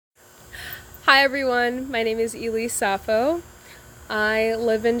Hi everyone, my name is Elise Sappho. I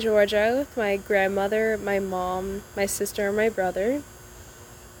live in Georgia with my grandmother, my mom, my sister, and my brother.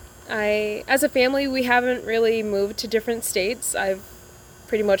 As a family, we haven't really moved to different states. I've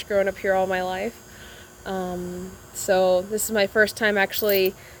pretty much grown up here all my life. So this is my first time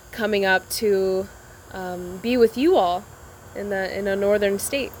actually coming up to be with you all in a northern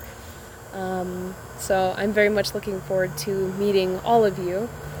state. So I'm very much looking forward to meeting all of you.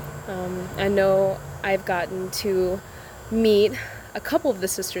 I know I've gotten to meet a couple of the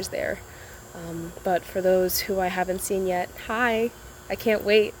sisters there, but for those who I haven't seen yet, hi! I can't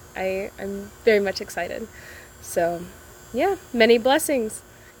wait. I'm very much excited. So, yeah, many blessings.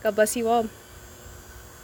 God bless you all.